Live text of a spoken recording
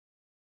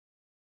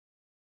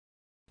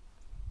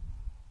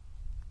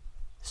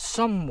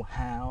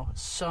somehow,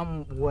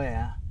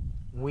 somewhere,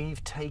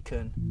 we've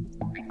taken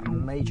a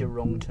major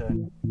wrong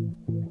turn.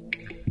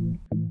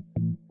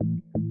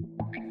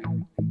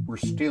 We're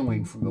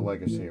stealing from the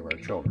legacy of our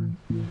children.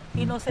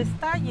 Y nos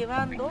está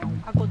llevando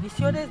a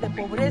condiciones de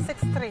pobreza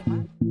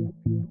extrema.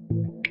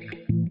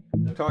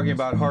 We're talking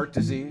about heart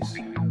disease.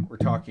 We're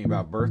talking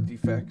about birth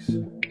defects.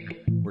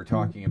 We're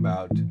talking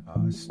about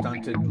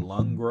stunted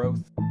lung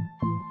growth.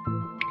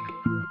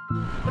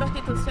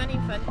 Prostitución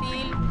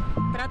infantil,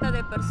 trata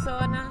de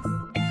personas.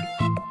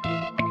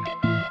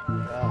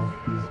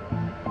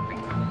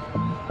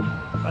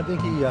 I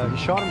think he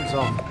shot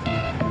himself.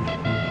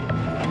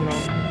 You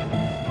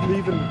know,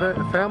 leaving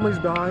families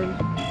behind.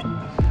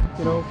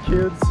 You know,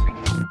 kids.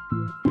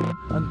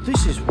 And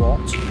this is what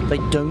they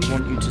don't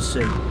want you to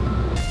see.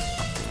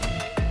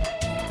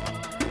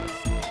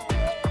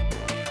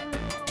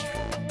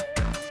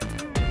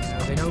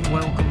 They don't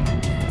welcome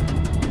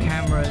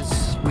cameras.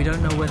 We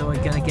don't know whether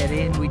we're going to get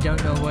in. We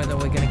don't know whether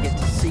we're going to get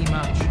to see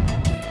much.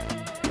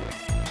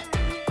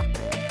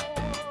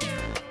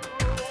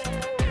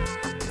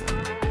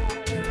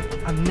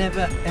 I've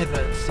never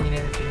ever seen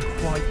anything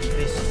quite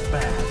this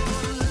bad.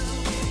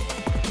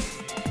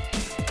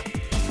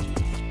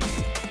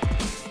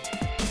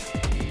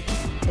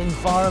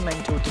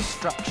 Environmental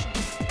destruction.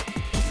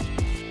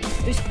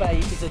 This bay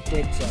is a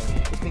dead zone.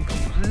 It's been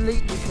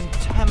completely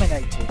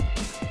contaminated.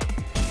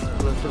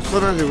 Las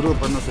personas de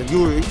Europa nos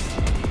ayuden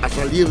a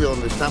salir de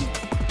donde estamos.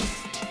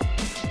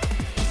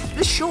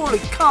 This surely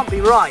can't be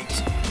right.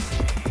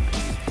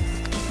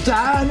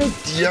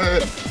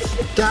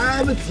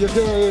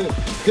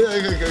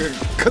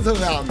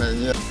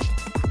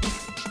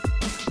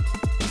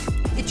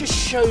 It just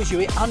shows you,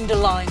 it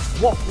underlines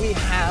what we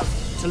have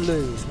to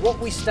lose, what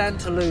we stand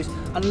to lose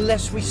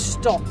unless we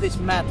stop this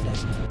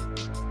madness.